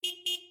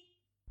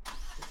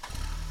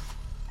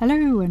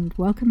Hello and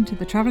welcome to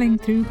the Travelling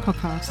Through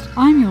podcast.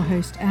 I'm your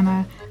host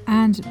Emma,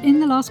 and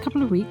in the last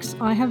couple of weeks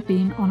I have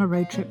been on a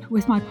road trip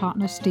with my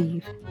partner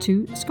Steve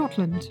to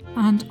Scotland.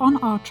 And on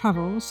our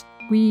travels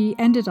we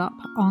ended up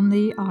on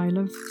the Isle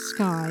of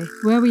Skye,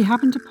 where we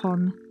happened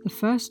upon the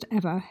first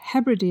ever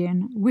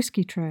Hebridean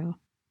Whisky Trail.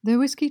 The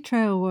Whisky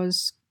Trail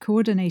was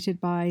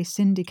coordinated by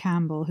Cindy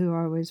Campbell, who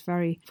I was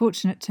very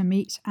fortunate to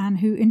meet and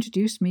who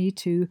introduced me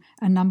to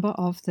a number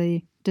of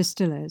the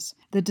distillers.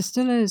 The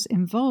distillers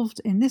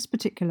involved in this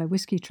particular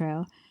whisky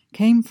trail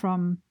came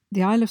from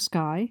the Isle of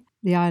Skye,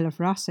 the Isle of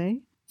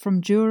Raasay,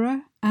 from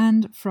Jura,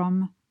 and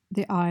from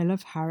the Isle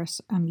of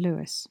Harris and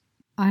Lewis.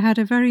 I had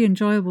a very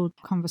enjoyable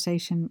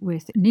conversation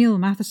with Neil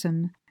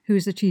Matheson, who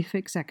is the chief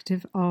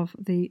executive of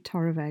the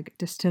Torreveg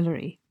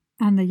Distillery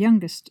and the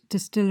youngest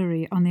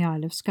distillery on the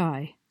Isle of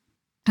Skye.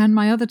 And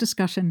my other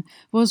discussion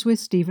was with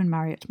Stephen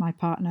Marriott, my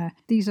partner.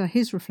 These are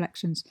his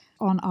reflections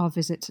on our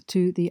visit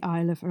to the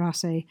Isle of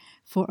Raasay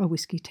for a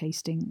whisky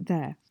tasting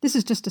there. This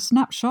is just a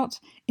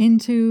snapshot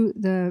into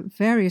the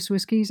various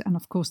whiskies and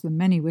of course the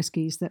many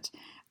whiskies that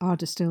are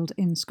distilled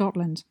in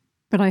Scotland.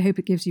 But I hope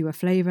it gives you a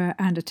flavour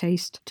and a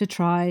taste to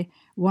try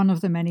one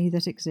of the many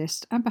that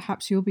exist, and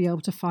perhaps you'll be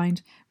able to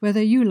find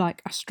whether you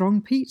like a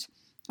strong peat,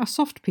 a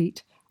soft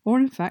peat, or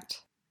in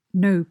fact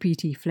no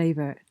peaty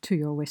flavour to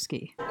your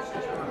whisky.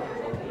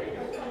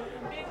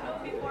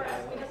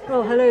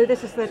 Well, hello,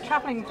 this is the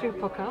Travelling Through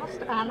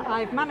podcast, and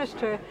I've managed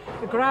to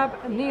grab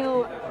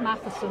Neil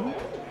Matheson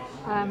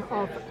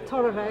of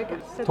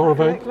Torreveg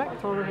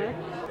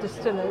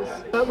Distillers.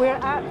 But we're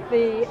at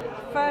the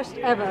first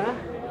ever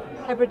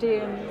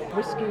Hebridean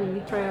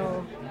Whisky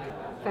Trail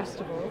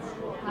Festival,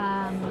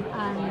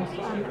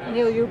 and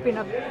Neil, you've been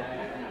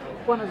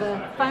one of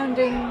the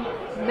founding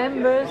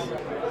members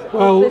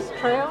of this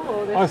trail?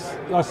 Or this?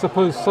 I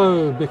suppose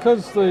so,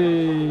 because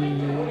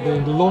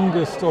the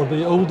longest or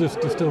the oldest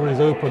distilleries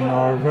open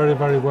are very,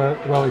 very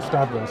well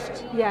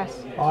established.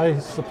 Yes. I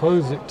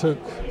suppose it took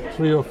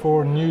 3 or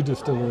 4 new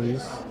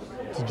distilleries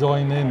to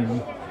join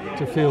in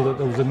to feel that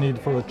there was a need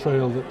for a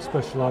trail that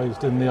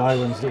specialised in the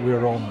islands that we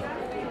were on.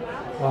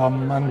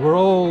 And we're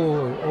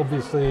all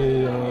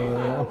obviously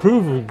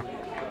approving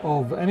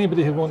of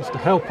anybody who wants to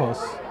help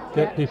us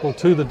get people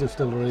to the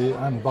distillery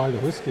and buy the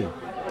whisky.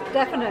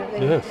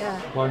 Definitely. Yes,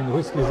 yeah. Buying the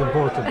whisky is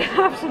important.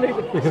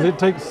 Absolutely. Because it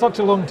takes such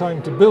a long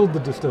time to build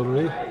the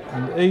distillery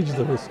and age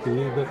the whisky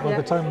that by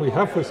the time we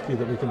have whisky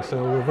that we can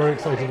sell, we're very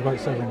excited about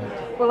selling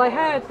it. Well, I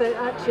heard that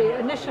actually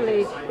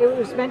initially it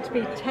was meant to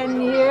be 10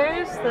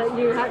 years that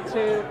you had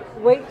to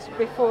wait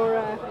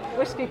before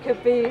whisky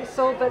could be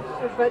sold,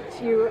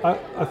 but you...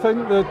 I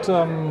think that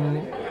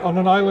on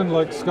an island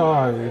like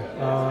Skye,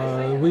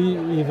 we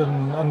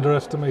even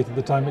underestimated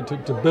the time it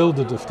took to build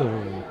a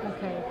distillery.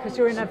 Okay. Because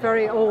you're in a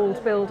very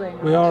old building.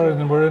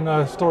 We're in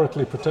a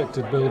historically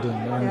protected building,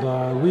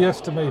 and we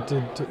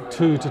estimated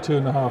 2 to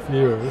 2.5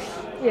 years.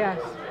 Yes.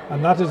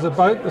 And that is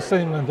about the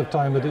same length of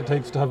time that it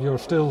takes to have your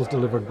stills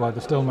delivered by the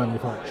still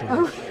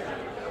manufacturers.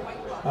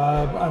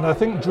 Oh. And I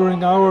think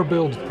during our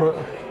build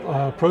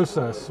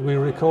process, we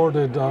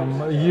recorded a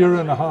 1.5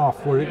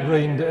 years where it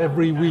rained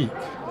every week.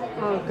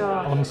 Oh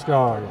God. On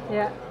Skye.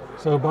 Yeah.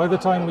 So by the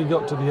time we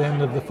got to the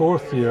end of the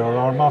 4th year,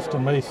 our master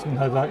mason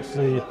had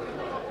actually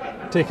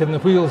taken the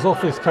wheels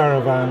off his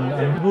caravan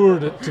and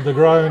moored it to the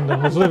ground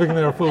and was living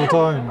there full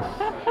time.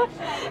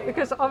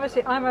 Because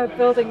obviously I'm a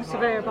building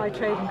surveyor by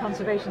trade and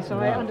conservation, so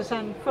I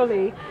understand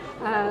fully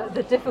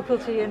the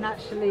difficulty in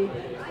actually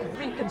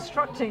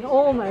reconstructing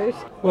almost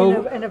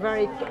in a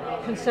very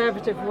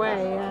conservative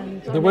way.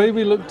 And the way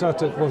we looked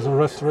at it was a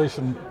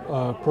restoration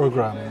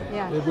program.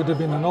 Yeah. It would have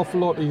been an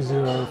awful lot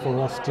easier for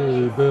us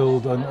to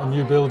build a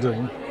new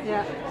building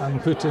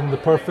and put in the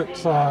perfect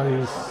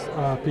size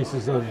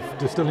pieces of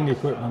distilling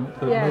equipment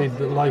that made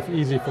the life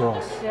easy for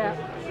us. Yeah.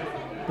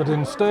 But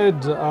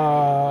instead,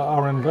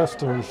 our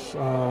investors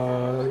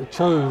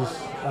chose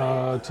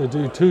to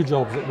do 2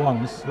 jobs at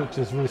once, which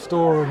is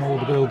restore an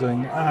old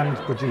building and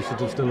produce a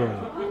distillery.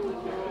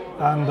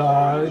 And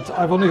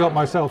I've only got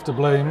myself to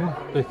blame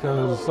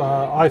because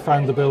I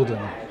found the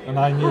building and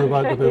I knew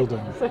about the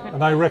building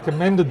and I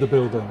recommended the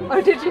building.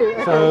 Oh, did you?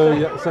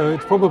 So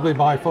it's probably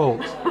my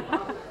fault.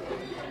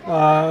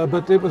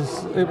 But it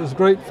was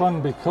great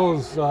fun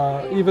because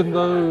even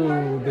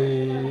though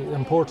the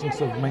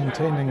importance of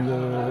maintaining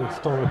the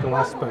historical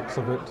aspects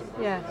of it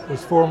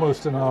was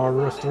foremost in our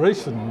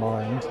restoration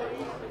mind,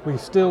 we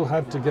still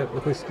had to get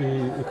the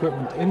whisky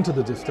equipment into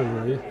the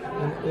distillery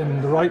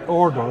in the right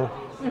order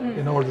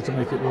in order to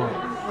make it work.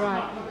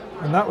 Right.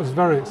 And that was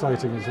very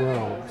exciting as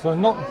well. So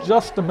not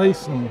just the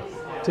mason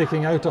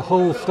taking out a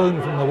whole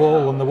stone from the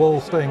wall and the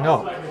wall staying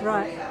up.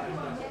 Right.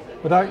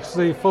 But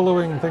actually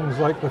following things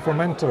like the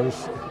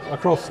fermenters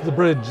across the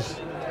bridge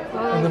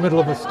in the middle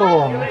of a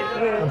storm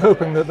and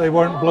hoping that they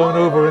weren't blown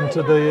over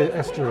into the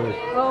estuary.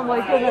 Oh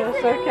my goodness,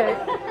 okay.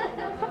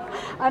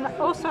 And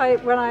also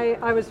when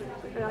I was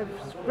I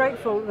was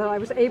grateful that I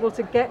was able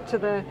to get to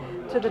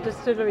the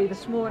distillery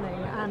this morning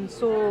and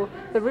saw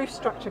the roof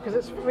structure, because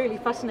it's really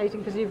fascinating,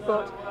 because you've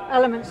got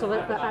elements of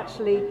it that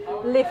actually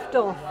lift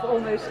off,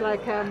 almost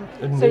like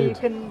so you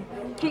can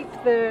keep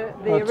the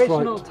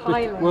original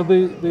tiling. Well,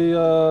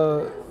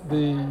 the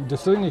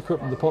distilling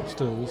equipment, the pot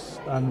stills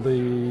and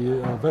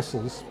the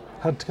vessels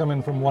had to come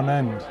in from one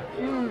end.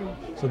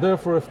 So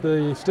therefore, if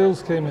the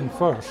stills came in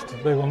first,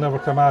 they will never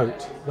come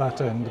out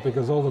that end,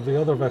 because all of the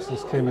other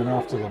vessels came in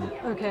after them.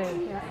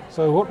 Okay, yeah.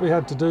 So what we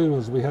had to do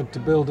was we had to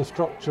build a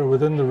structure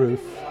within the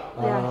roof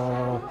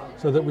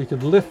so that we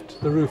could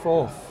lift the roof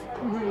off,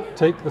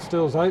 take the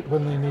stills out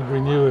when they need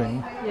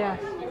renewing,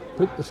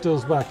 put the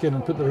stills back in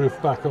and put the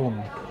roof back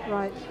on.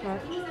 Right.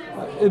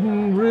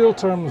 In real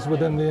terms,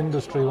 within the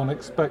industry, one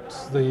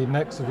expects the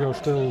necks of your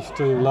stills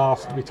to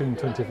last between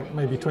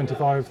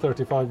 25,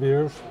 35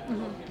 years,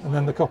 and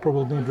then the copper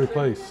will need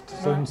replaced.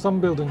 So in some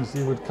buildings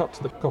you would cut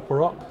the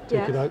copper up,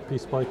 take it out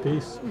piece by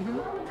piece,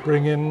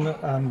 bring in,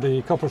 and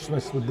the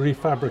coppersmiths would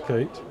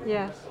refabricate.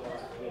 Yes.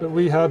 But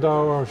we had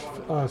our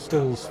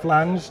stills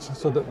flanged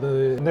so that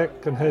the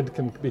neck and head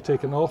can be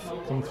taken off,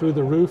 come through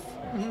the roof,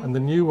 and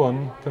the new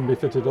one can be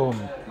fitted on.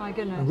 My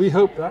goodness. And we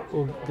hope that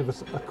will give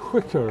us a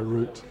quicker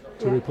route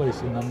to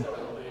replacing them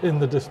in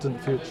the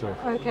distant future.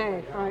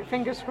 Okay, all right,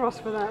 fingers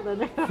crossed for that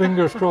then.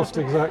 Fingers crossed,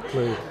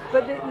 exactly.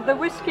 But the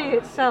whiskey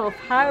itself,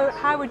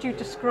 how would you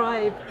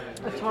describe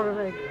a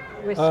Torrevig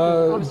whiskey?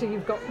 Obviously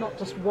you've got not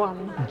just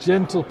one.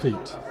 Gentle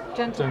peat.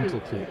 Gentle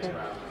peat. Okay.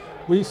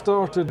 We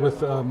started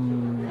with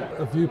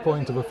a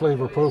viewpoint of a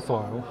flavour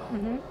profile,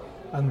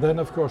 and then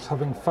of course,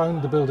 having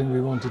found the building we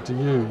wanted to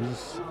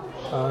use,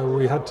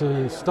 we had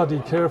to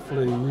study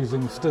carefully,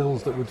 using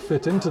stills that would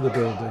fit into the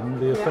building,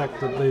 the effect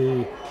that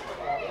the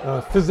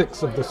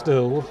physics of the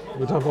still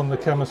would have on the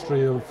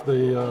chemistry of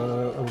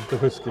the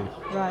whiskey.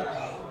 Right.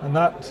 And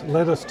that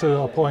led us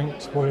to a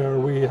point where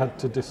we had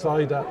to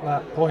decide at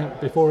that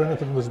point, before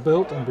anything was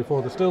built and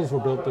before the stills were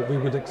built, that we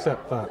would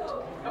accept that.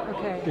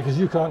 Okay. Because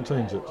you can't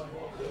change it.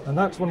 And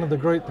that's one of the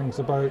great things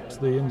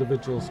about the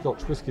individual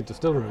Scotch whisky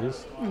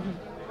distilleries,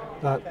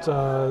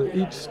 that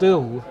each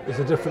still is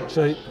a different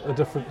shape, a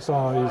different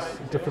size,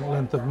 different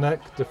length of neck,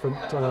 different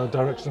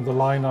direction of the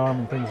line arm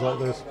and things like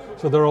this.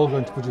 So they're all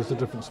going to produce a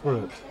different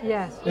spirit.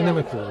 Yes.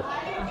 Inimically.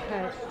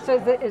 Okay. So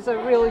there is a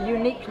real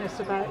uniqueness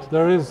about.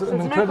 There is so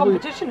there's no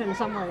competition in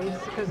some ways.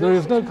 There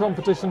is no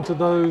competition to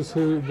those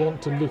who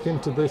want to look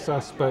into this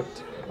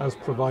aspect as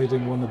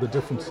providing one of the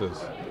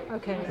differences.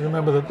 Okay.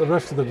 Remember that the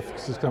rest of the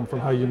differences come from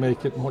how you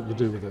make it and what you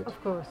do with it.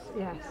 Of course,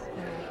 yes.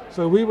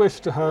 So we wish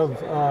to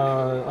have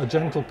a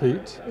gentle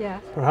peat,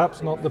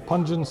 perhaps not the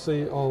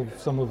pungency of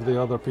some of the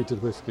other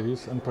peated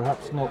whiskies, and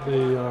perhaps not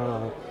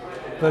the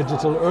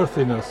vegetal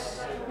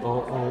earthiness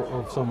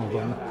of some of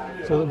them,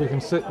 so that we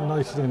can sit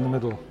nicely in the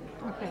middle.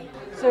 Okay.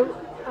 So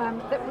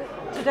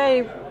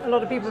today a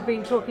lot of people have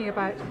been talking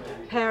about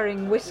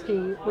pairing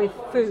whiskey with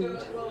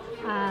food,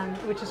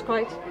 which is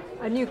quite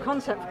a new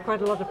concept for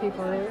quite a lot of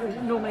people.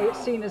 Normally it's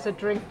seen as a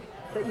drink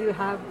that you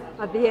have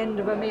at the end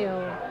of a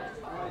meal.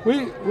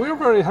 We're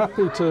very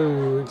happy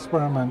to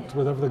experiment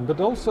with everything,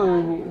 but also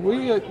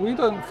we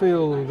don't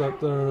feel that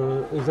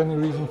there is any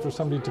reason for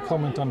somebody to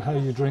comment on how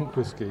you drink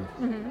whiskey,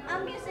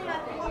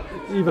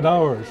 even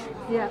ours.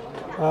 Yeah.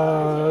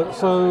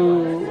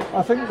 So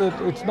I think that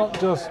it's not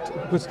just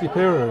whiskey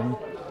pairing,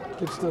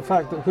 it's the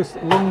fact that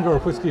longer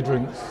whiskey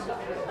drinks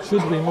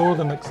should be more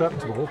than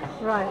acceptable.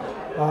 Right.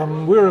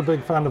 We're a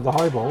big fan of the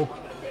highball.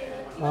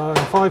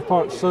 5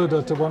 parts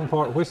soda to 1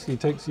 part whiskey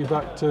takes you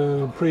back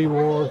to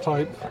pre-war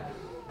type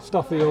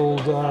stuffy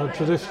old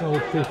traditional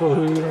people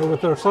who,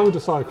 with their soda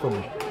siphon.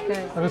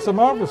 Okay. And it's a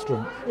marvellous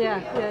drink. Yeah.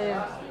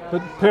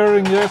 But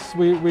pairing, yes,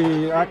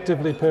 we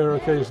actively pair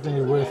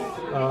occasionally with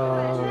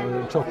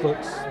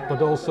chocolates,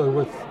 but also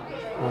with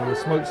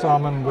smoked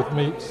salmon, with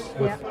meats,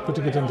 with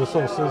putting it into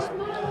sauces.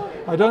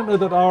 I don't know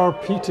that our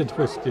peated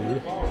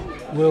whiskey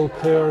will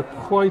pair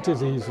quite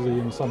as easily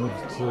in some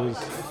instances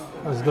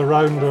as the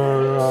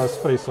rounder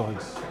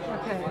Speysides.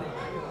 Okay.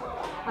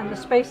 And the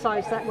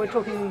Speysides, that we're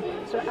talking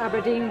sort of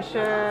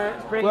Aberdeenshire,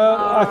 Bryn Well,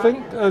 Mawr. I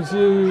think as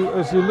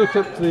you look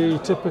at the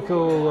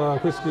typical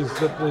whiskies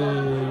that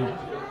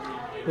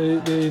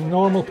the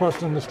normal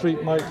person in the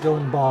street might go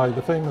and buy,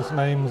 the famous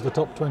names, the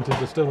top 20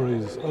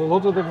 distilleries, a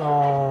lot of them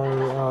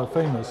are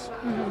famous,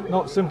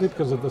 not simply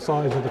because of the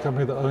size of the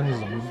company that owns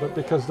them, but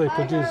because they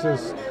produce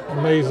this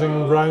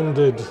amazing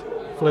rounded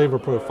flavour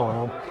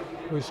profile,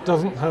 which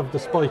doesn't have the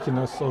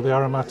spikiness or the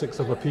aromatics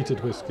of a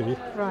peated whiskey.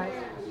 Right.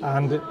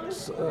 And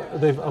it's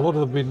a lot of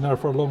them have been there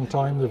for a long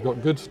time. They've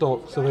got good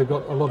stock, so they've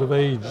got a lot of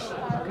age,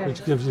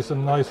 which gives you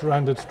some nice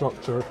rounded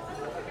structure.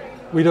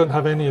 We don't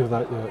have any of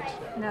that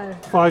yet. No.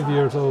 5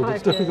 years old. 5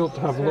 it's difficult years.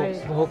 to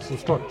have lots of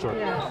structure.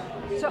 Yeah.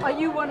 So are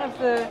you one of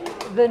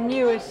the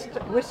newest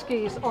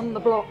whiskies on the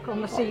block,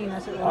 on the scene,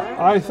 as it were?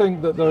 I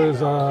think that there is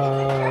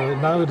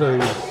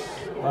nowadays.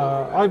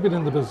 I've been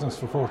in the business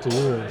for 40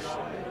 years.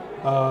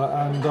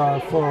 And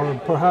for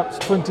perhaps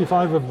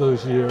 25 of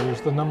those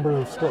years, the number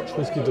of Scotch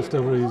whisky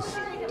distilleries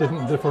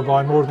didn't differ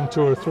by more than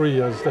 2 or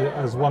 3,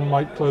 as one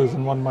might close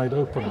and one might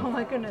open. Oh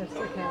my goodness,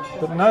 okay.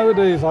 But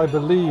nowadays I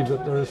believe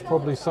that there is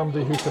probably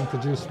somebody who can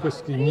produce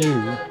whiskey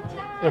new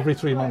every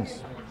 3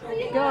 months.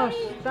 Gosh,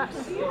 that's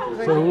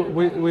very So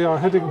we are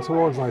heading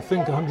towards, I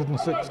think,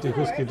 160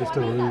 whiskey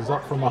distilleries,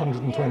 up from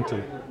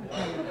 120.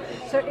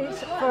 So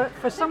it's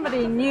for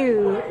somebody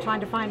new trying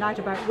to find out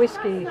about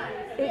whiskey,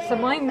 it's a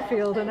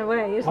minefield in a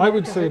way, isn't it? I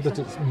would say that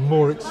it's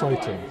more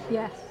exciting.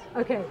 Yes.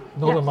 Okay.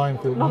 Not yes. a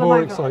minefield, Not a more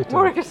minefield. exciting.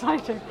 More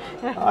exciting.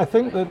 Yeah. I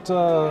think that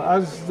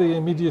as the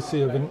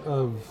immediacy of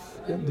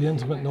the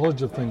intimate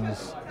knowledge of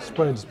things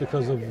spreads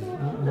because of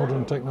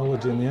modern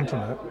technology and the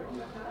internet,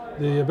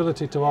 the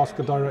ability to ask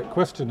a direct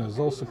question has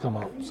also come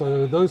up.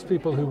 So those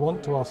people who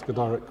want to ask a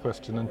direct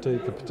question and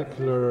take a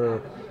particular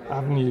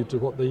avenue to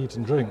what they eat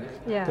and drink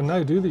Yes. can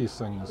now do these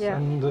things. Yeah.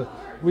 And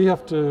we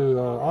have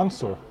to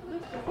answer.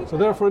 So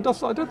therefore, I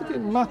don't think it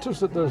matters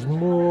that there's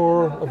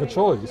more of a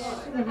choice.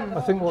 Mm-hmm.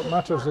 I think what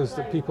matters is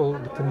that people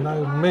can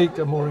now make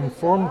a more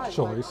informed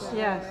choice.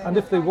 Yes. And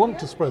if they want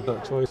to spread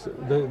that choice,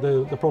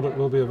 the product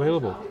will be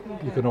available.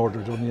 You can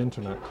order it on the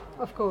internet.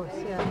 Of course,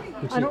 yeah.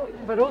 Which And is-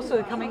 but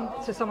also coming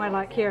to somewhere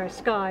like here,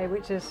 Skye,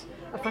 which is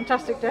a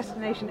fantastic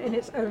destination in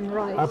its own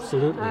right.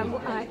 Absolutely.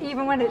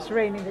 Even when it's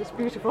raining, it's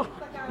beautiful.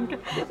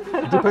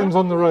 It depends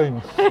on the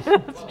rain.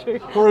 That's true.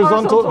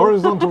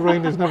 Horizontal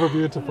rain is never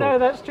beautiful. No,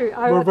 that's true.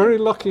 We're very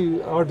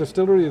lucky. Our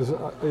distillery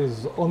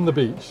is on the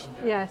beach,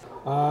 Yes.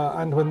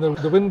 and when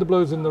the wind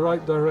blows in the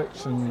right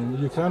direction,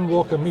 you can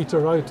walk a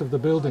metre out of the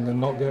building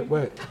and not get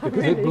wet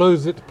because it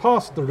blows it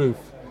past the roof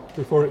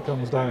before it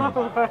comes down.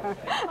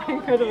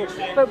 Incredible.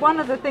 But one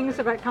of the things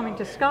about coming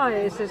to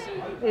Skye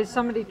is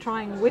somebody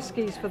trying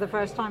whiskies for the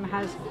first time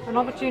has an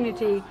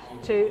opportunity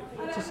to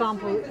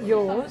sample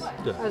yours,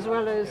 Yes. as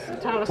well as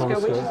Talisker,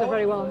 Talisker. which is a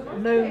very well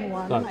known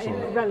one, That's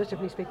right.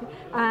 relatively speaking,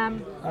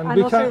 and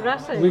we also can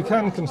Rassay. we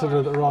can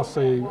consider that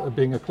Rassay,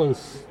 being a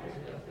close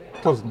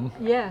cousin,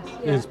 Yes.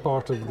 is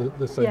part of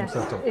the same yes,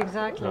 setup.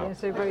 exactly. Yeah. And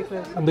so very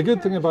close. And the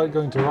good thing about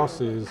going to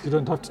Rassay is you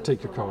don't have to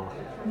take your car.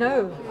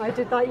 No, I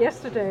did that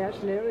yesterday.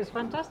 Actually, it was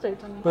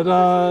fantastic. And But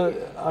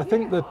I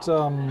think that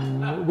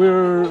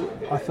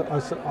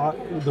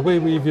the way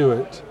we view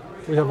it,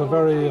 we have a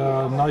very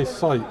nice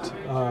site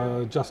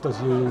just as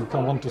you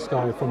come onto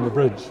Skye from the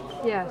bridge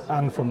yes.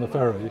 and from the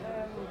ferry.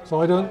 So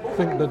I don't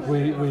think that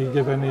we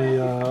give any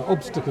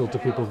obstacle to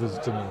people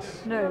visiting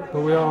us. No.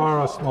 But we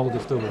are a small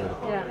distillery.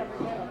 Yeah,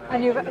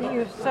 and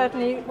you've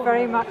certainly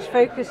very much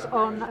focused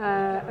on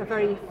a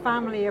very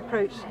family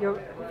approach. You're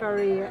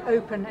very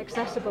open,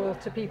 accessible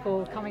to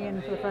people coming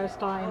in for the first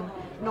time,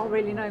 not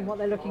really knowing what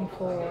they're looking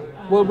for.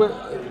 Well,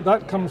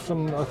 that comes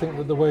from, I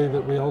think, the way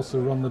that we also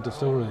run the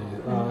distillery.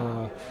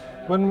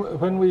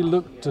 When we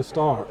looked to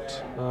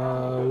start,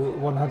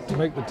 one had to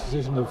make the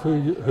decision of who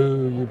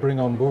you bring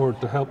on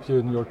board to help you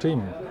in your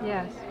team.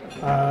 Yes.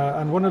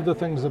 And one of the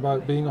things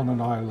about being on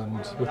an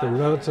island with a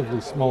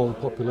relatively small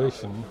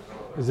population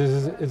is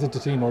it a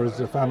team or is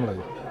it a family?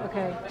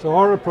 Okay. So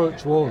our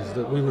approach was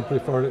that we would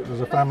prefer it as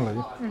a family,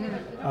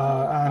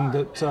 and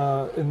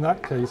that in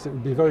that case it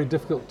would be very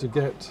difficult to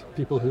get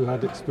people who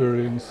had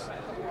experience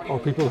or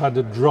people who had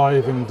a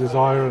driving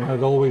desire and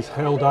had always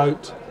held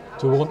out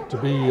to want to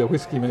be a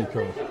whiskey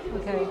maker,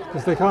 Okay.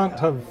 because they can't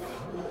have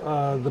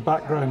the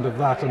background of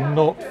that and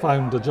not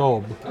found a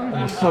job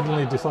and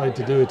suddenly decide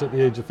to do it at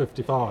the age of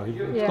 55.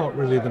 It's Yeah. not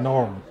really the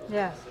norm.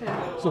 Yes. Yeah.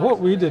 So what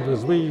we did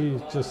was we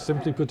just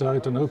simply put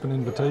out an open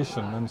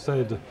invitation and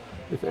said,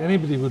 if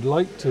anybody would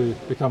like to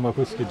become a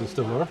whiskey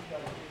distiller,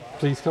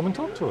 please come and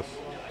talk to us.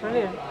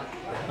 Brilliant.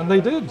 And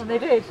they did. And they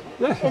did.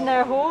 Yeah. In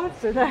their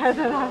hordes.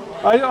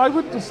 I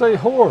wouldn't say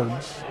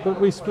hordes, but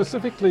we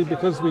specifically,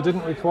 because we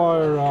didn't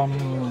require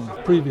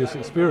previous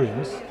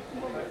experience,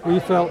 we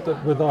felt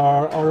that with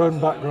our own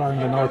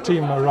background and our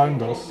team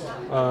around us,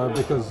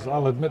 because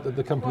I'll admit that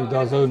the company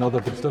does own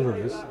other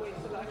distilleries,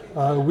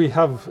 we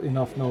have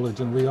enough knowledge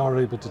and we are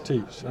able to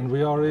teach, and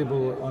we are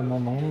able on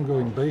an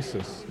ongoing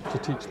basis to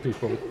teach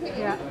people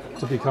Yeah.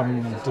 to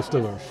become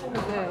distillers.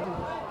 Okay.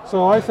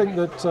 So I think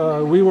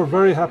that we were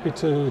very happy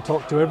to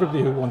talk to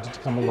everybody who wanted to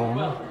come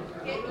along.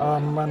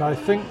 And I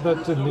think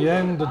that in the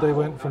end they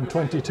went from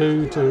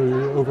 22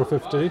 to over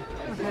 50.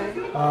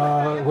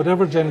 Okay.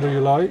 Whatever gender you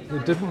like,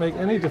 it didn't make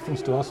any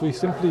difference to us. We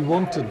simply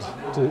wanted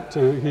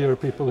to hear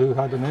people who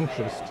had an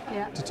interest,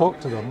 Yeah. to talk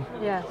to them.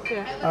 Yes.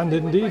 Yeah. And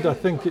indeed, I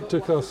think it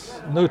took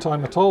us no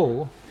time at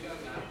all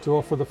to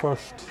offer the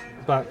first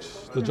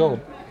batch the job.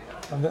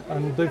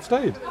 And they've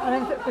stayed.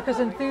 And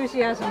because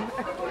enthusiasm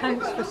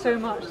accounts for so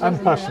much. And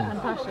doesn't it? passion.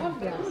 And passion.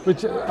 Yes.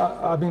 Which,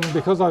 I mean,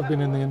 because I've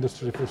been in the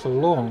industry for so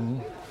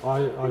long,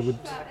 I would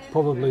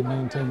probably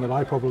maintain that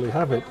I probably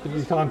have it, but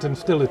you can't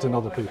instill it in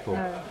other people.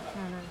 No.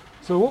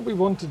 So what we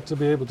wanted to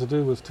be able to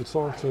do was to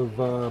sort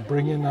of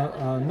bring in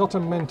not a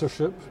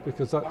mentorship,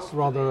 because that's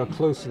rather a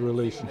closer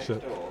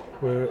relationship,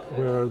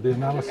 where the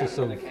analysis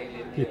of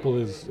people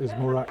is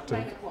more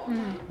active,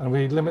 and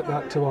we limit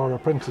that to our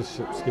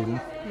apprenticeship scheme.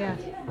 Yes.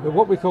 But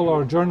what we call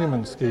our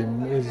journeyman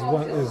scheme is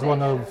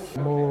one of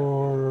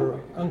more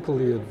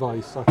unclely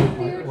advice, I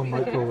think one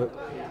might call it.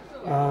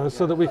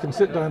 So that we can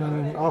sit down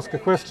and ask a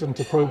question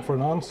to probe for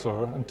an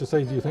answer and to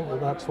say, do you think that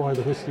that's why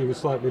the whisky was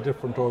slightly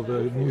different or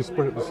the new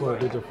spirit was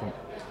slightly different,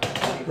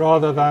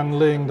 rather than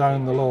laying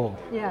down the law.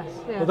 Yes.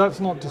 Yes. But that's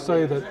not to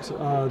say that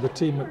the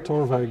team at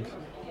Torveg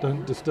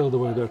don't distill the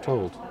way they're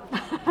told.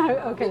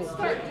 Okay.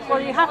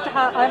 Well, you have to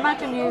have, I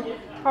imagine you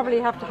probably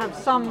have to have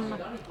some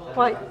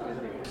quite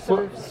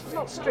sort of,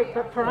 not strict,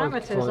 but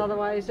parameters, Right.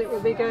 otherwise it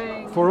would be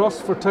going... For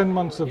us, for 10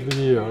 months of the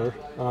year,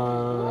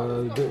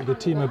 the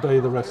team obey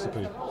the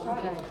recipe.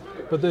 Okay.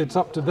 But it's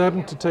up to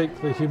them to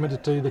take the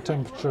humidity, the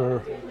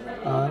temperature,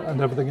 and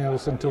everything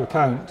else into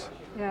account.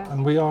 Yeah.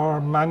 And we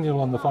are manual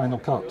on the final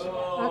cut.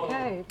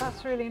 Okay,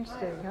 that's really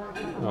interesting.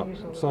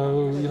 Unusual.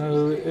 So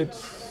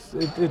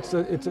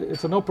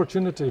it's an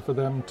opportunity for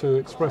them to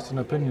express an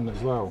opinion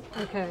as well.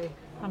 Okay,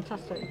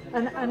 fantastic.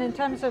 And in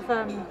terms of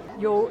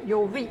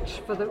your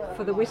reach for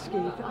the whiskey,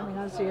 I mean,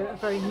 as you're a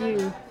very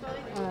new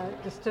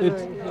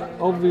distillery here.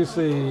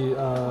 Obviously,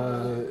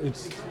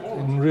 it's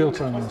in real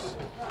terms.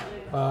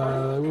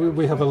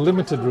 We have a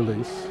limited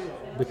release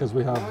because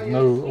we have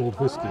no old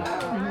whiskey.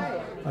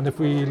 And if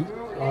we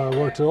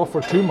were to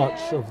offer too much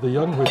of the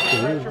young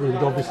whiskey, we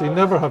would obviously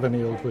never have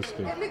any old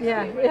whiskey.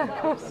 Yeah,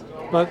 of course.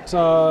 But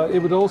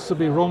it would also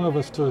be wrong of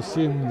us to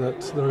assume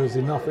that there is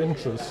enough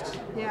interest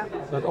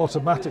that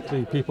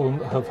automatically people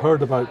have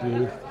heard about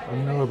you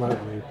and know about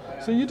you.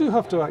 So you do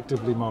have to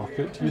actively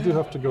market, you do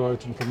have to go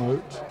out and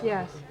promote,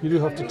 Yes. you do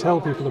have to tell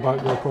people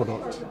about your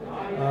product.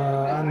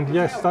 And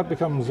yes, that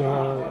becomes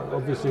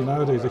obviously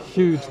nowadays a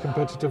huge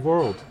competitive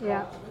world.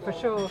 Yeah, for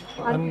sure.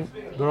 And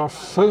there are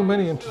so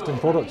many interesting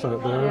products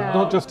out there, Yeah.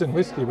 not just in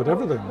whiskey, but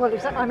everything. Well,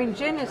 I mean,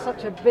 gin is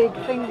such a big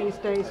thing these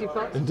days. You've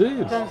got Indeed.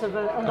 in terms of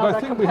And another I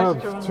think we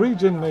competitor. have 3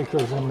 gin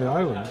makers on the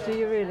island. Do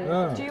you really?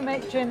 Yeah. Do you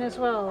make gin as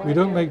well? We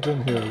don't make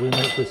gin here, we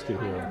make whiskey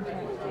here.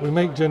 We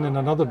make gin in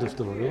another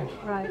distillery,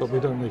 Right. but we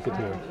don't make it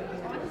here.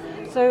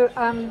 So,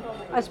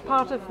 as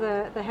part of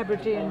the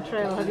Hebridean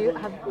Trail,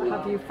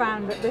 have you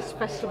found that this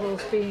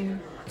festival's been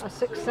a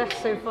success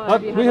so far?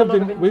 Have you had a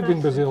lot of We've been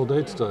interest? busy all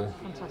day today.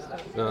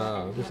 Fantastic.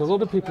 There's a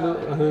lot of people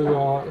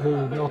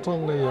who not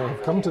only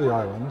have come to the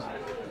island,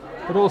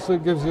 but also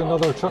it gives you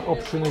another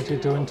opportunity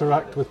to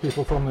interact with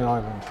people from the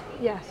island.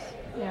 Yes.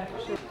 Yeah, for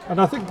sure. And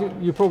I think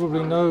you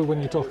probably know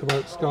when you talk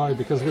about Skye,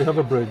 because we have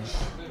a bridge.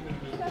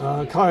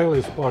 Kyle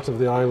is part of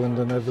the island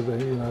and everything.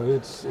 You know,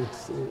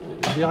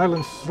 the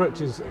island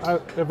stretches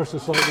out ever so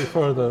slightly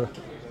further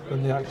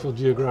than the actual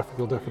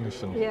geographical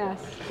definition. Yes.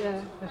 Yeah,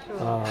 for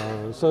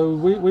sure. So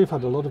we've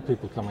had a lot of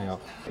people coming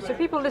up. So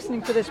people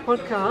listening to this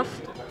podcast,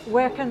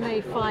 where can they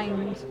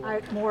find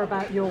out more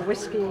about your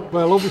whiskey?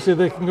 Well, obviously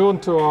they can go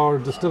onto our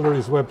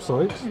distillery's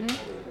website,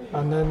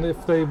 and then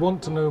if they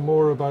want to know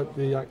more about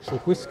the actual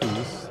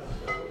whiskies,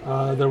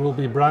 there will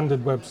be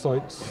branded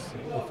websites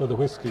for the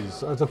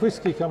whiskies. As a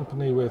whiskey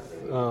company with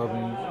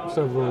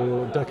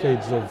several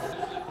decades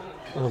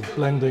of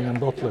blending and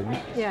bottling,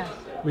 Yeah.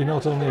 we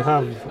not only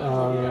have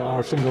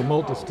our single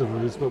malt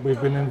distilleries, but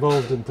we've been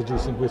involved in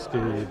producing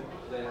whiskey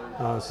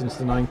since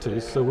the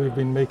 90s. So we've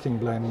been making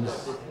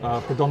blends,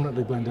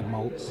 predominantly blended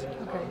malts.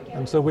 Okay.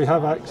 And so we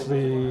have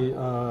actually,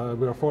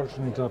 we are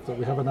fortunate enough that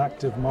we have an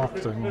active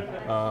marketing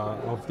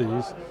of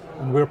these,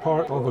 and we're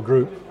part of a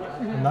group,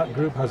 and that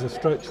group has a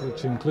stretch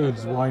which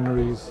includes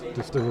wineries,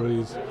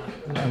 distilleries,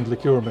 and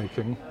liqueur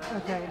making.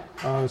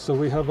 Okay. So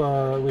we have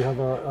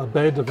a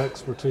bed of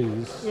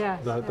expertise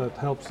Yes. that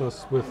helps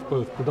us with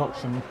both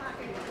production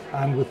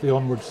and with the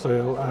onward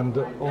sale, and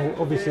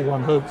obviously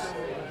one hopes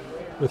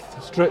with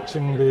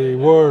stretching the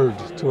word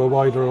to a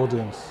wider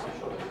audience.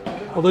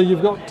 Although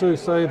you've got to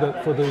say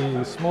that for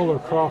the smaller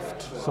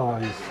craft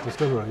size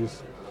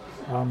distilleries,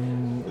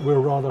 we're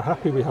rather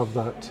happy we have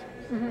that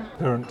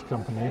parent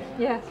company,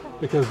 Yes.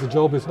 because the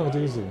job is not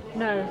easy.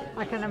 No,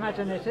 I can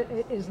imagine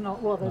it is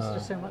not. Well, there's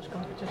just so much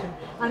competition,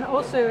 and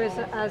also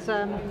as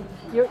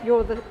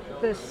you're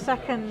the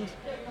second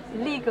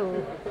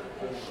legal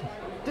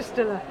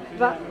distiller.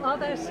 But are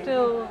there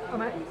still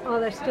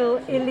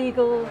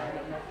illegal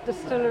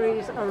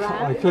distilleries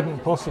around? I couldn't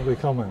possibly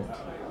comment.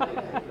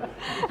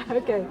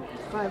 Okay,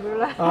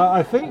 right.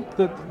 I think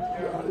that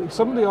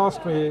somebody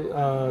asked me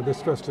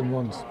this question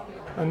once,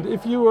 and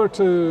if you were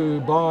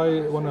to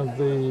buy one of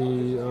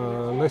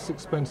the less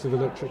expensive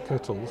electric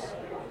kettles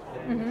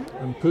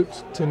and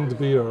put tinned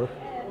beer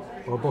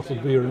or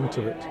bottled beer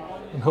into it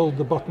and hold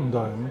the button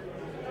down,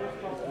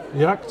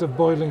 the act of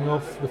boiling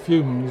off the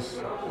fumes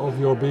of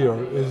your beer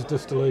is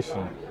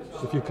distillation,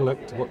 if you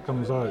collect what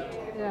comes out.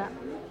 Yeah.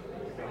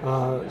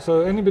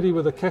 So anybody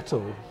with a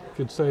kettle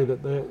could say that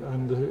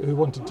who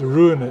wanted to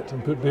ruin it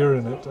and put beer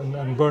in it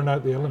and burn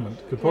out the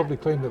element could probably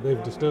claim that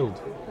they've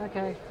distilled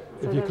Okay.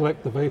 if you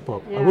collect the vapor.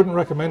 Yeah. I wouldn't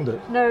recommend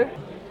it. No.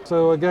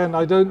 So again,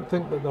 I don't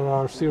think that there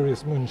are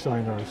serious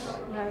moonshiners.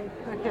 No.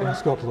 in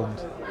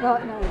Scotland.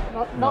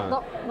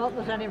 Not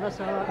that any of us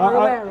are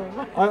aware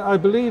of. I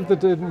believe that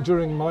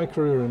during my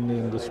career in the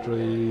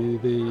industry,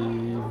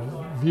 the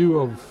view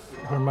of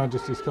Her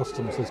Majesty's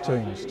Customs has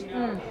changed.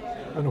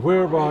 And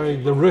whereby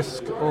the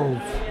risk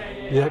of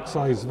the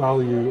excise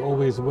value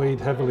always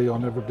weighed heavily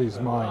on everybody's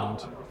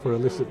mind for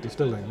illicit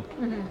distilling.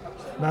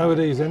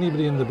 Nowadays,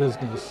 anybody in the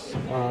business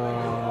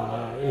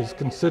is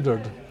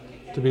considered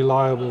to be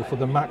liable for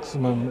the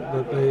maximum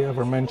that they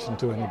ever mention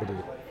to anybody.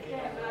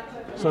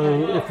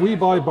 So if we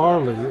buy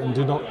barley and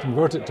do not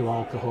convert it to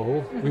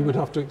alcohol, we would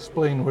have to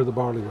explain where the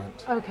barley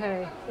went.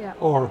 Okay, yeah.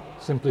 Or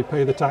simply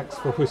pay the tax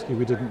for whiskey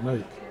we didn't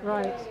make.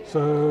 Right.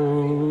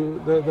 So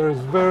there's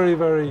very,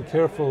 very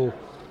careful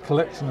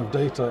collection of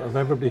data of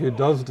everybody who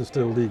does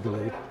distill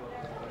legally.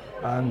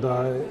 And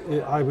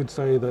I would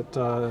say that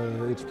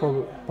it's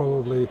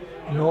probably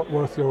not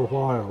worth your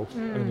while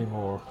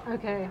anymore.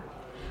 Okay.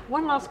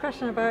 One last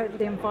question about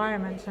the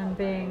environment and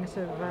being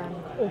sort of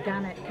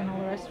organic and all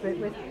the rest of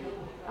it.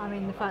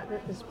 The fact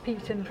that there's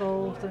peat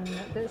involved and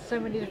that there's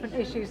so many different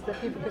issues that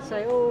people could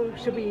say, oh,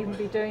 should we even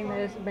be doing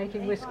this,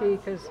 making whiskey,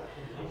 because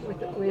with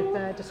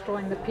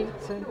destroying the peat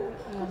and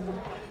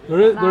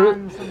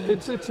lands.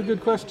 It's a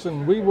good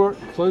question. We work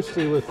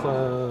closely with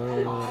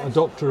a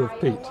doctor of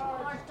peat.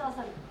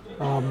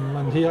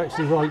 And he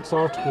actually writes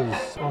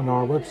articles on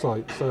our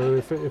website, so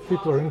if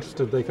people are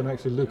interested they can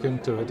actually look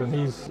into it, and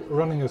he's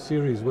running a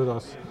series with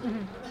us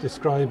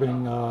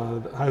describing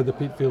how the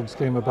peat fields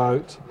came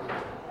about,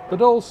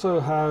 but also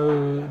how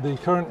the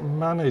current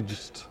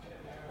managed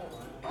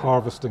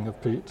harvesting of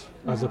peat,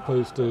 as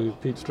opposed to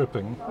peat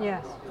stripping,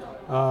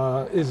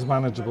 is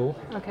manageable.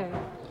 Okay.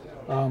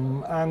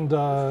 And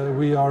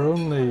we are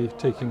only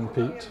taking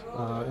peat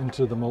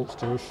into the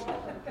maltsters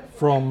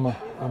from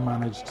a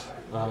managed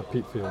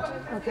peat field.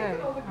 Okay.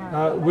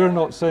 Right. We're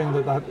not saying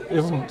that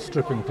isn't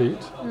stripping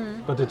peat,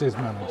 but it is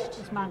managed.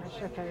 It's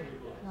managed, okay.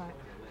 Right.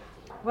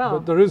 Well,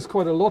 but there is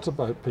quite a lot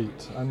about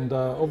peat, and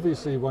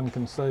obviously one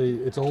can say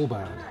it's all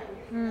bad,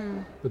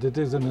 but it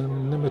is an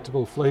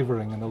inimitable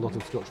flavouring in a lot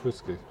of Scotch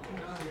whisky.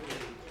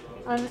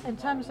 And in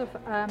terms of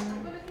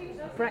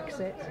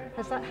Brexit,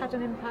 has that had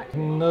an impact?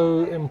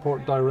 No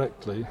import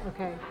directly,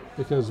 okay,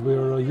 because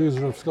we're a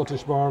user of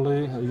Scottish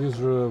barley, a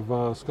user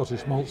of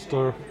Scottish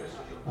maltster.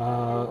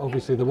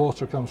 Obviously the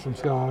water comes from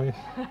Skye.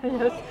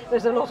 Yes,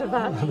 there's a lot of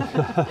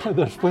that.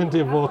 There's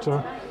plenty of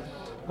water.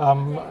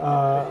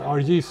 Our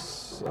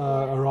yeasts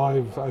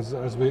arrive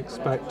as we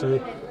expect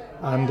to,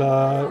 and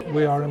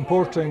we are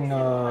importing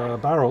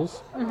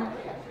barrels,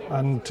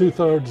 and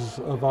 2/3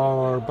 of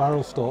our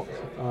barrel stock,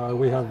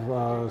 we have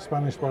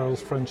Spanish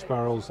barrels, French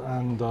barrels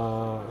and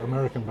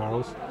American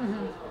barrels.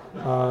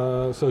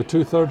 So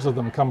 2/3 of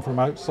them come from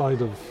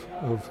outside of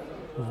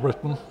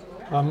Britain.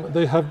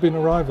 They have been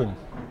arriving.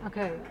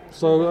 Okay.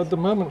 So at the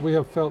moment we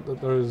have felt that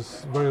there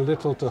is very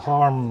little to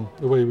harm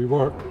the way we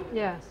work.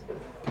 Yes.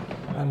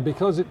 And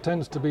because it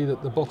tends to be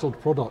that the bottled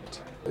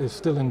product is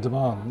still in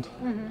demand,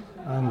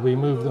 and we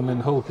move them in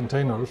whole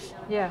containers,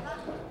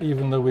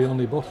 even though we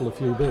only bottle a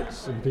few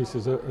bits and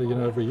pieces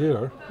every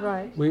year,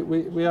 right.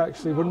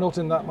 we're not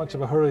in that much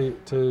of a hurry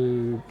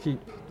to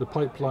keep the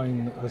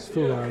pipeline as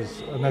full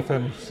as an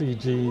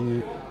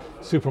FMCG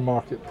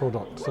supermarket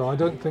product. So I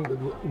don't think that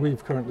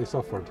we've currently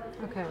suffered.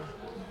 Okay.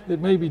 It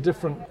may be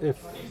different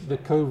if the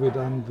COVID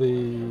and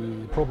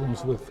the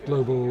problems with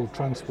global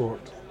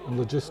transport and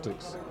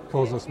logistics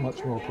cause us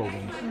much more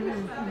problems.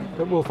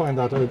 But we'll find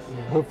that out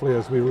hopefully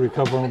as we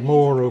recover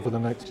more over the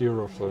next year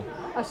or so.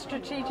 A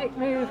strategic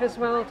move as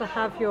well to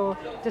have your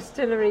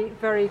distillery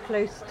very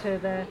close to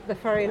the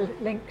ferry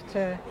link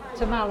to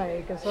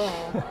Mallaig as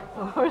well.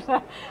 Or is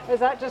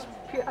that just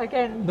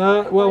again?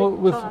 No, well,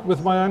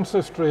 with my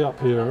ancestry up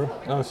here,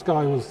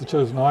 Skye was the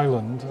chosen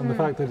island, and the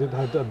fact that it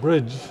had a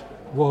bridge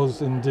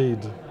was indeed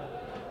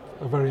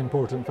a very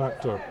important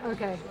factor.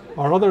 Okay.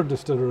 Our other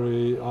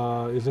distillery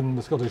is in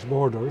the Scottish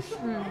borders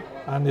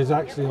and is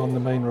actually on the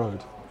main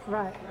road.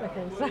 Right,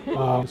 okay.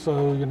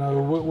 So,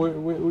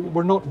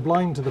 we're not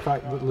blind to the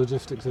fact that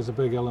logistics is a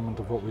big element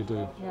of what we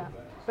do. Yeah,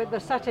 but the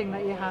setting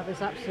that you have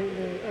is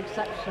absolutely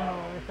exceptional.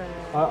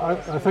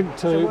 I think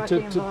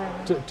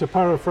to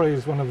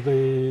paraphrase one of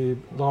the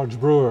large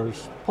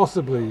brewers,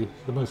 possibly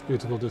the most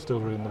beautiful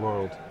distillery in the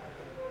world.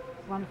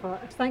 Wonderful.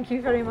 Thank you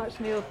very much,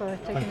 Neil, for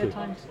taking the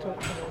time to talk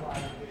to me.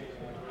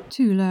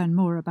 To learn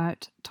more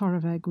about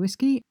Torabhaig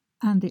whisky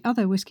and the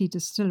other whisky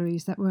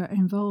distilleries that were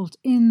involved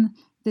in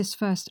this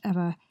first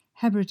ever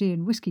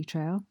Hebridean Whisky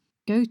Trail,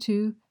 go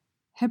to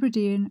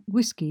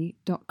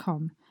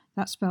hebrideanwhisky.com.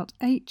 That's spelt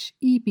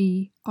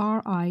HEBRIDEAN,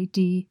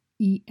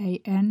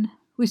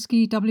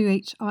 whisky,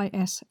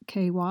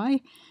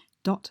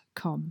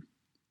 WHISKY.com.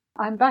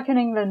 I'm back in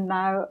England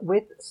now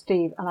with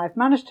Steve, and I've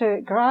managed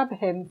to grab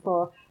him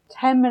for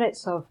 10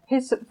 minutes of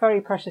his very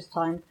precious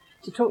time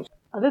to talk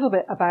a little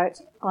bit about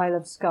Isle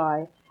of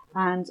Skye.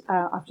 And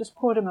I've just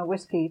poured him a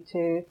whisky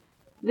to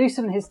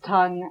loosen his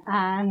tongue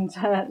and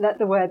let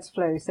the words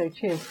flow. So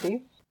cheers,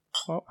 Steve.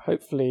 Well,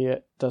 hopefully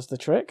it does the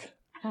trick.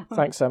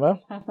 Thanks, Emma.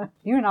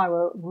 You and I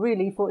were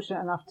really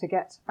fortunate enough to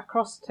get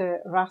across to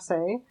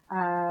Raasay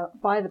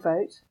by the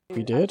boat.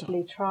 We did.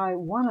 Actually try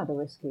one of the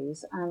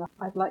whiskies, and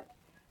I'd like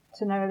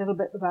to know a little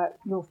bit about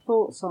your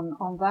thoughts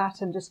on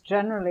that and just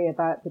generally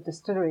about the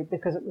distillery,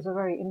 because it was a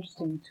very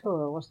interesting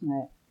tour, wasn't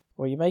it?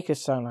 Well, you make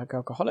us sound like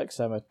alcoholics,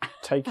 Emma,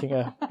 taking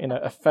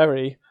a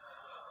ferry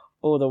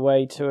all the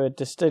way to a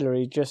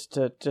distillery just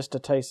to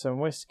taste some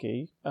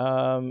whiskey.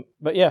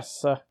 But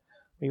yes,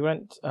 we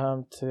went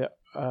to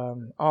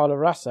Isle of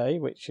Raasay,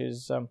 which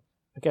is,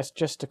 I guess,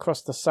 just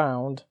across the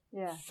Sound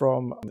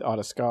from the Isle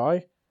of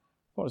Skye.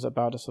 What was it,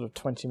 about a sort of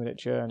 20-minute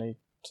journey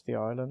to the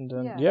island?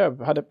 And we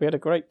had a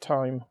great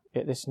time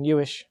at this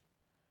newish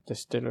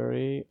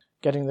distillery,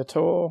 getting the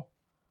tour,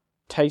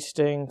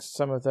 tasting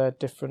some of their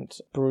different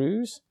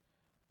brews,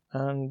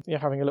 and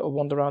having a little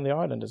wander around the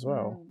island as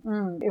well.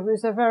 It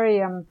was a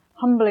very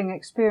humbling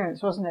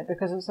experience, wasn't it?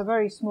 Because it's a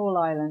very small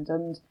island,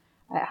 and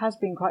it has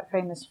been quite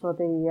famous for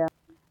the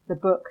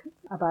book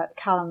about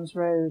Callum's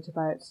Road,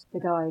 about the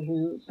guy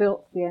who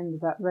built the end of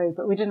that road.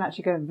 But we didn't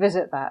actually go and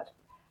visit that.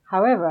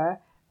 However,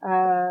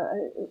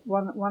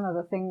 one of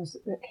the things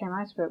that came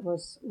out of it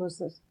was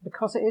that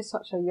because it is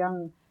such a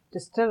young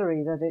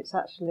distillery, that it's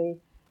actually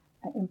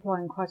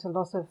employing quite a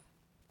lot of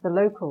the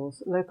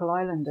local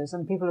islanders,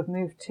 and people have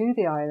moved to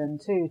the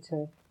island too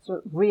to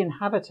sort of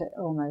re-inhabit it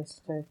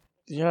almost.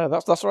 Yeah,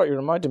 that's right. You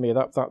reminded me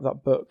of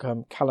that book.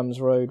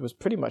 Callum's Road was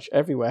pretty much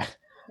everywhere,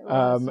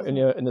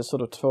 in the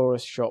sort of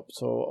tourist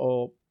shops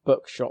or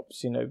book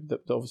shops. That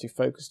obviously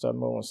focused on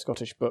more on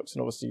Scottish books,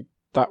 and obviously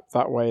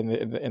that way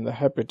in the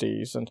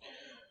Hebrides. And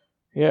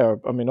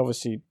I mean,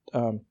 obviously,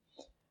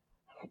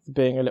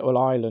 being a little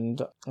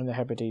island in the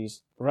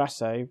Hebrides,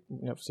 Raasay,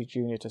 obviously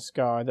junior to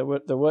Skye, there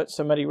weren't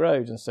so many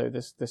roads, and so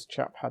this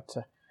chap had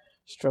to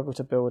struggle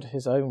to build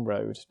his own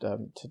road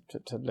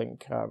to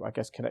link, I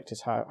guess, connect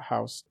his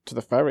house to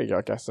the ferry,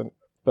 I guess.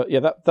 But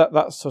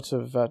that's sort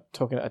of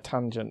talking at a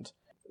tangent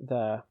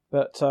there.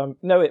 But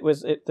no,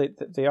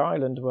 the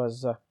island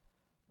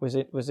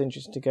was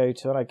interesting to go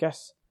to, and I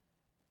guess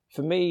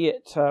for me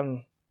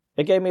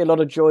it gave me a lot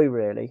of joy,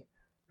 really,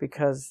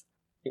 because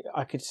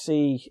I could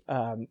see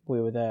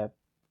we were there,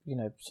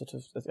 sort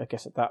of, I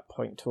guess at that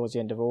point towards the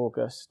end of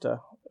August,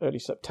 early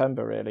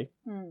September, really.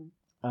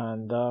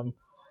 And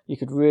you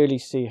could really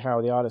see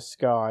how the Isle of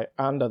Skye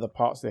and other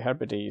parts of the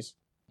Hebrides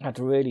had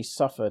really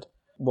suffered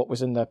what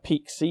was in their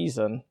peak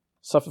season,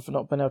 suffered for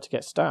not being able to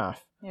get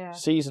staff,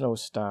 seasonal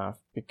staff,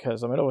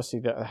 because, I mean, obviously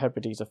the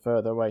Hebrides are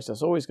further away, so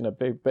it's always going to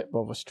be a bit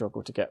more of a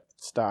struggle to get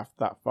staff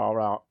that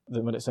far out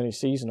than when it's only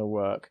seasonal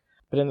work.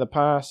 But in the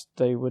past,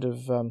 they would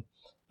have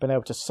been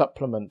able to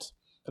supplement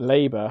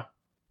labour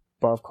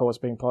by, of course,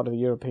 being part of the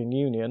European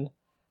Union,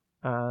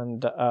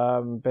 and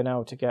been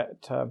able to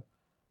get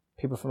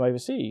people from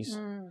overseas,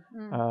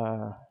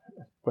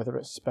 whether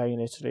it's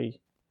Spain,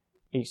 Italy,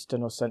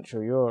 Eastern or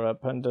Central Europe,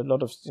 and a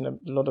lot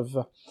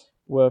of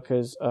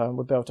workers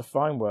would be able to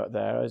find work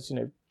there, as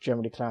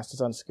generally classed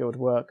as unskilled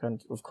work,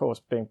 and of course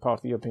being part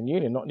of the European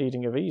Union, not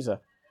needing a visa.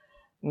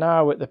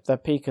 Now at the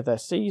peak of their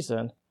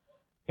season,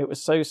 it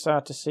was so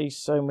sad to see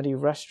so many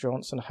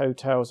restaurants and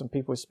hotels and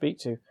people we speak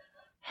to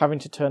having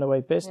to turn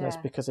away business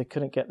because they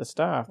couldn't get the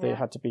staff. They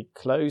had to be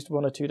closed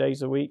 1 or 2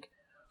 days a week.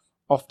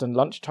 Often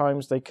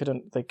lunchtimes they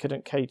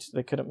couldn't cater,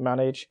 they couldn't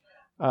manage,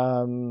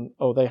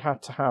 or they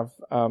had to have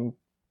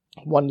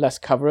one less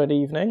cover an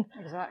evening.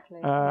 Exactly.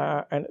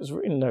 And it was,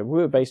 we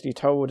were basically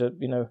told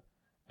that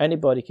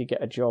anybody could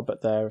get a job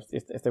at there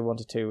if they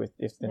wanted to,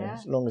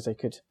 as long as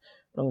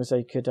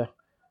they could.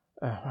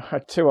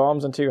 Had 2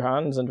 arms and 2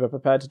 hands and were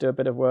prepared to do a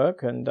bit of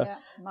work,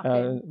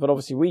 but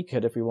obviously we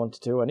could if we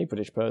wanted to. Any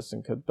British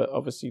person could, but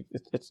obviously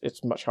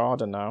it's much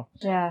harder now.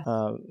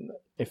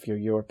 If you're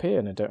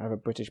European and don't have a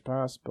British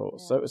passport,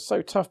 so it was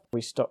so tough.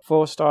 We stopped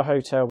 4-star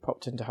hotel,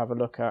 popped in to have a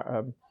look at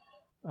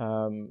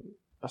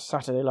a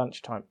Saturday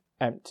lunchtime,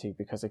 empty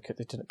because they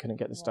couldn't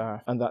get the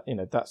staff, and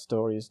that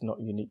story is not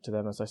unique to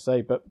them, as I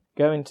say. But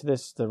going to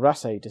the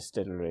Raasay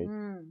distillery,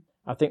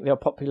 I think their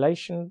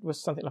population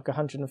was something like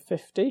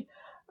 150.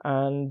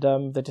 And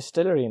the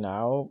distillery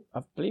now,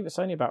 I believe it's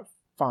only about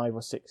 5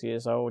 or 6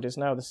 years old, is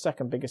now the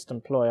second biggest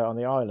employer on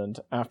the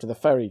island after the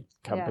ferry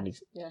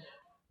companies.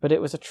 But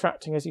it was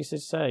attracting, as you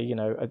should say,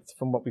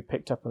 from what we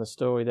picked up on the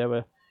story,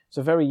 it's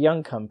a very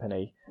young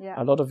company.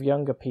 A lot of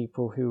younger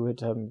people who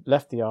had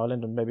left the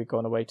island and maybe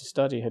gone away to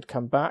study had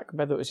come back,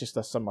 whether it was just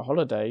their summer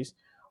holidays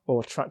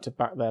or attracted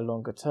back there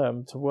longer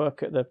term to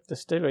work at the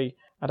distillery.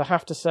 And I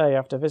have to say,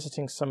 after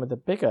visiting some of the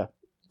bigger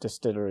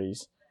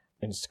distilleries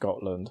in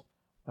Scotland,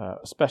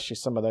 especially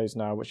some of those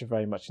now which are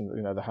very much in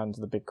the hands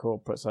of the big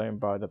corporates owned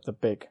by the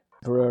big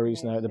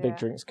breweries now, the big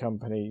drinks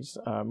companies.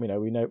 We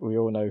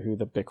all know who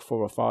the big 4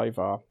 or 5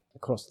 are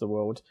across the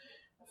world.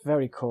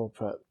 Very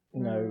corporate.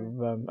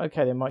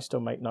 Okay, they might still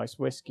make nice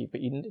whiskey,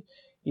 but you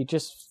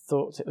just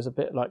thought it was a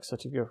bit like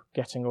sort of you're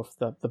getting off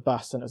the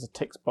bus and it was a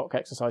tick box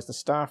exercise. The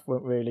staff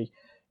weren't really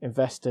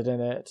invested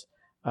in it.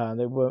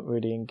 They weren't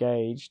really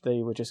engaged.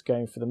 They were just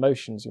going for the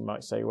motions, you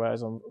might say.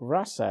 Whereas on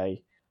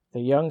Raasay, the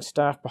young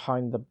staff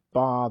behind the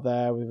bar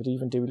there, we would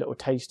even do little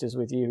tasters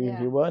with you, even if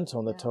you weren't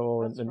on the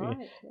tour.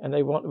 And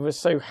they were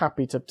so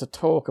happy to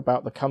talk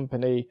about the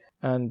company.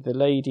 And the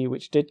lady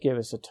which did give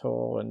us a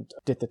tour and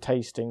did the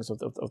tastings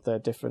of their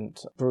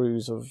different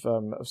brews of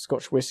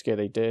Scotch whisky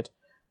they did,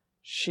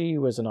 she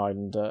was an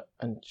islander,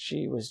 and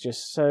she was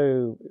just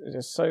so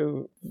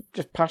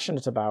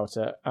passionate about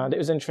it. And it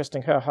was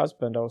interesting, her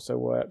husband also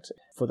worked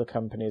for the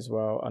company as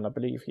well, and I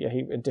believe he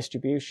in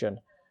distribution.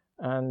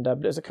 And it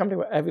was a company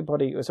where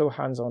everybody, it was all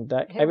hands on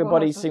deck.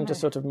 Everybody seemed to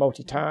sort of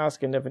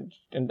multitask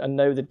and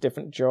know the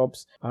different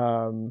jobs.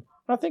 And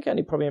I think it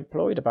only probably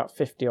employed about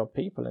 50 odd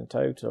people in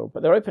total.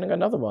 But they're opening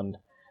another one,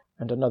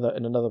 and in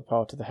another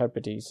part of the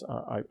Hebrides,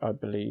 I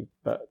believe.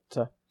 But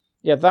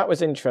that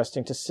was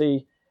interesting to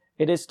see.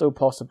 It is still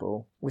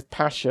possible with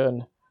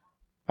passion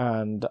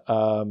and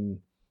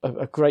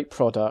a great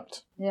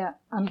product. Yeah,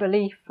 and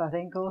belief, I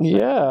think, also.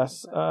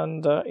 Yes,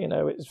 and,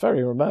 it's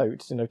very remote.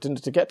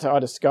 To get to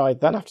Isle of Skye,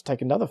 then have to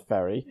take another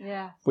ferry,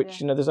 which,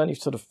 there's only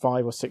sort of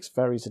 5 or 6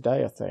 ferries a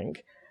day, I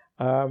think.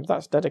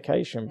 That's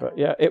dedication. But,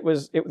 that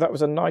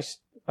was a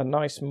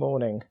nice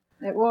morning.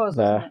 It was.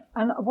 There.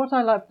 And what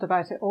I loved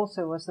about it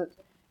also was that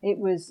it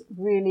was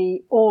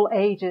really all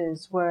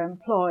ages were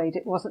employed.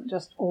 It wasn't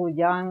just all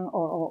young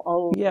or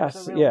old. Yes, it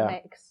was a real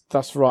mix.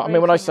 That's right. I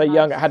mean, when I say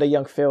young, it had a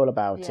young feel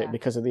about it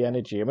because of the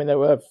energy. I mean, there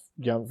were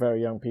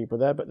very young people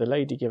there, but the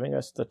lady giving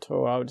us the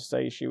tour, I would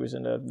say she was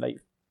in her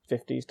late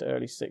 50s to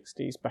early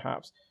 60s,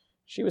 perhaps.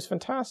 She was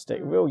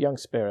fantastic, real young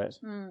spirit.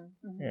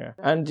 Mm-hmm. Yeah,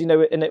 and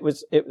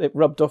it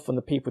rubbed off on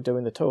the people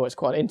doing the tour. It's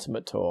quite an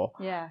intimate tour.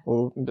 Yeah.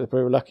 Well, we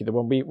were lucky the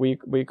one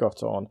we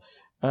got on.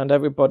 And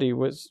everybody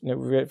was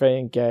very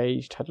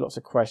engaged, had lots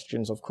of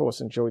questions. Of course,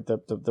 enjoyed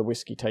the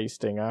whiskey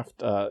tasting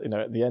after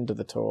at the end of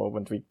the tour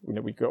when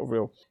we got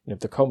real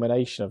the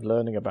culmination of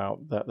learning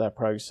about their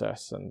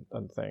process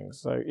and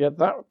things. So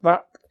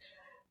that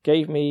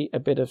gave me a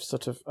bit of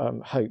sort of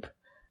hope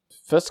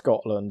for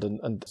Scotland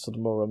and sort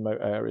of more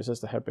remote areas as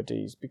the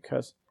Hebrides,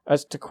 because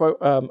as to quote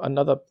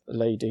another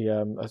lady,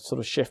 a sort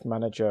of shift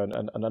manager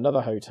and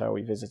another hotel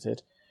we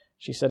visited,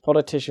 she said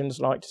politicians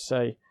like to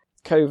say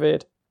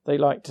COVID. They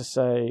like to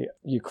say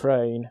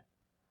Ukraine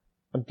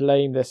and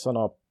blame this on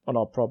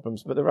our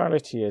problems, but the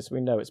reality is we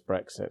know it's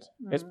Brexit.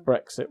 It's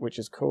Brexit which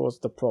has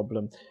caused the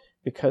problem,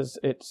 because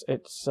it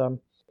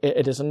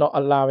is not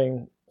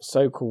allowing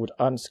so-called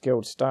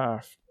unskilled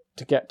staff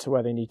to get to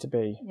where they need to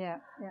be. Yeah.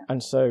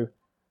 And so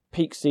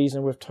peak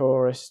season with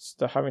tourists,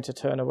 they're having to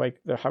turn away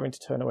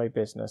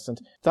business, and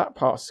that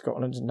part of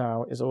Scotland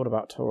now is all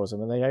about tourism,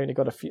 and they've only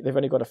got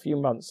a few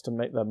months to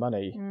make their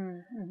money.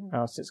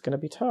 Else it's going to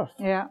be tough.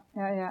 Yeah.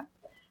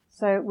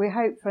 So we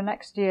hope for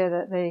next year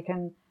that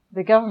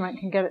the government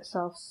can get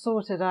itself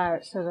sorted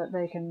out so that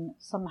they can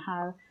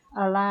somehow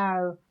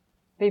allow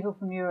people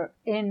from Europe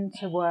in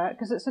to work,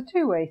 because it's a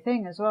two-way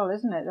thing as well,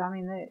 isn't it? I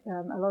mean,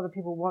 a lot of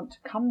people want to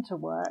come to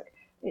work.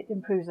 It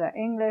improves their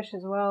English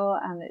as well,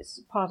 and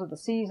it's part of the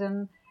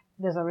season.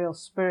 There's a real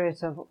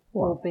spirit of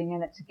all being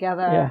in it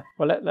together. Yeah.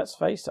 Well, let's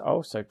face it.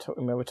 Also,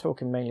 we're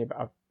talking mainly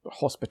about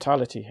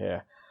hospitality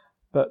here.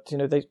 But,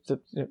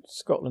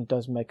 Scotland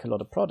does make a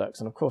lot of products.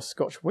 And, of course,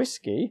 Scotch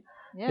whisky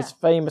is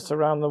famous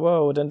around the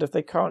world. And if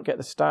they can't get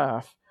the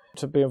staff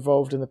to be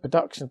involved in the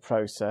production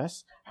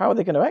process, how are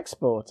they going to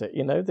export it?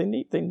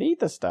 They need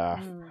the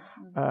staff.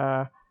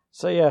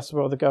 So, yes,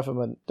 well, the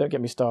government, don't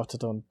get me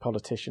started on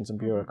politicians and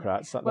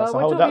bureaucrats. That's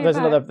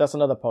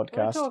another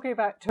podcast. We're talking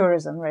about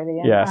tourism,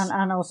 really,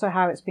 and also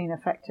how it's been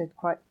affected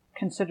quite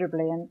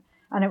considerably.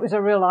 And it was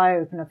a real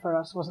eye-opener for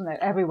us, wasn't it?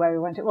 Everywhere we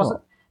went, it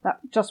wasn't... That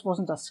just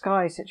wasn't a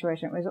Skye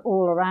situation. It was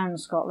all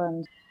around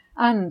Scotland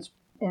and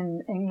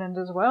in England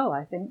as well,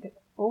 I think,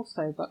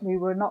 also. But we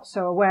were not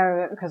so aware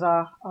of it because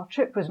our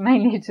trip was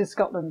mainly to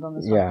Scotland on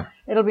this one. Yeah.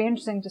 It'll be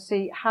interesting to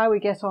see how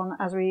we get on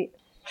as we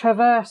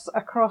traverse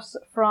across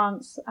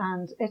France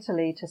and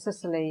Italy to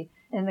Sicily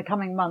in the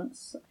coming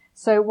months.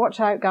 So watch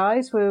out,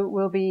 guys.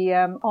 We'll be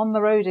on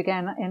the road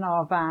again in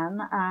our van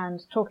and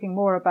talking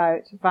more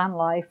about van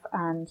life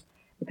and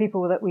the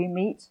people that we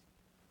meet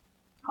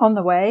on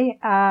the way.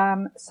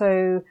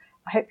 So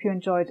I hope you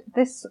enjoyed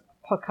this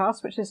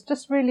podcast, which is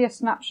just really a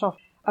snapshot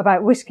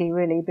about whiskey,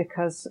 really,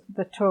 because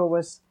the tour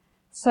was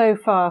so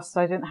fast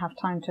I didn't have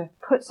time to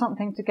put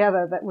something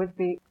together that would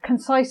be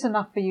concise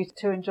enough for you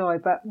to enjoy.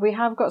 But we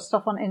have got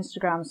stuff on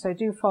Instagram, so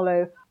do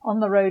follow On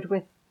the Road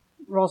with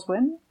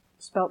Roswyn,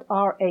 spelt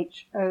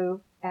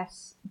RHOSWYN,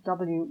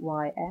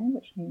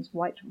 which means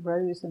White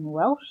Rose in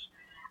Welsh,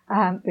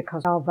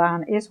 because our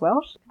van is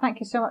Welsh. Thank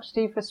you so much,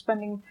 Steve, for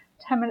spending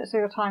 10 minutes of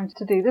your time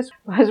to do this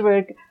as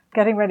we're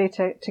getting ready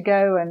to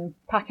go and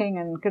packing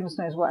and goodness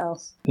knows what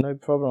else. No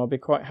problem. I'll be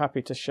quite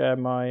happy to share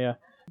my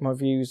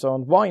views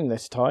on wine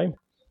this time.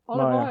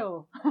 Olive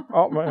oil.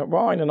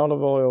 Wine and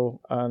olive oil,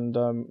 and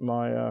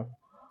my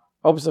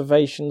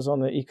observations on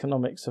the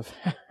economics of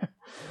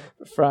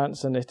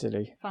France and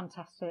Italy.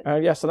 Fantastic.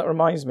 So that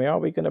reminds me, are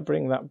we going to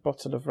bring that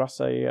bottle of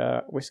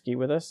Rassay whiskey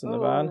with us in the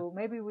van?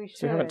 Maybe we should.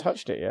 So we haven't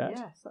touched it yet.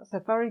 Yes, that's a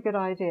very good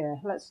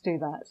idea. Let's do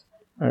that.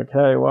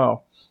 Okay,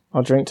 well,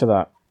 I'll drink to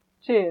that.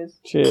 Cheers.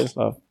 Cheers,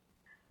 love.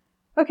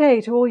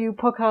 Okay, to all you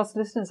podcast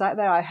listeners out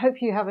there, I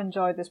hope you have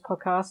enjoyed this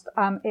podcast.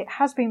 It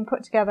has been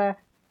put together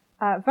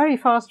very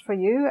fast for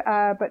you,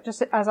 but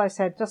just as I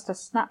said, just a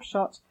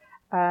snapshot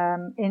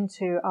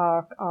into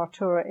our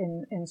tour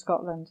in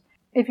Scotland.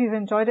 If you've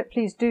enjoyed it,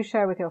 please do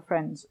share with your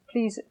friends.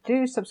 Please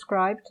do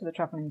subscribe to the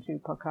Travelling Through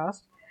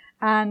podcast,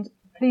 and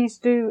please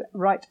do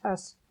write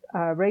us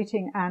a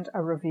rating and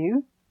a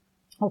review,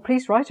 or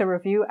please write a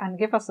review and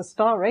give us a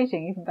star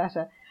rating, even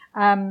better.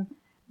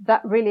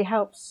 That really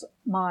helps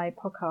my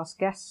podcast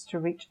guests to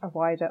reach a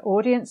wider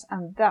audience,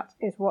 and that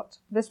is what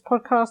this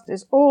podcast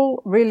is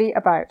all really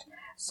about.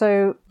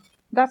 So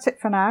that's it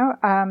for now.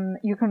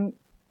 You can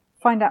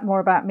find out more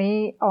about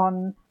me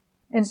on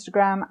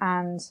Instagram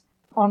and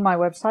on my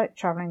website,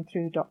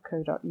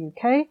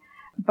 travellingthrough.co.uk.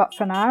 But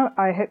for now,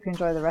 I hope you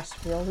enjoy the rest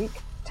of your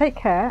week. Take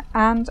care,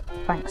 and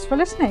thanks for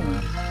listening.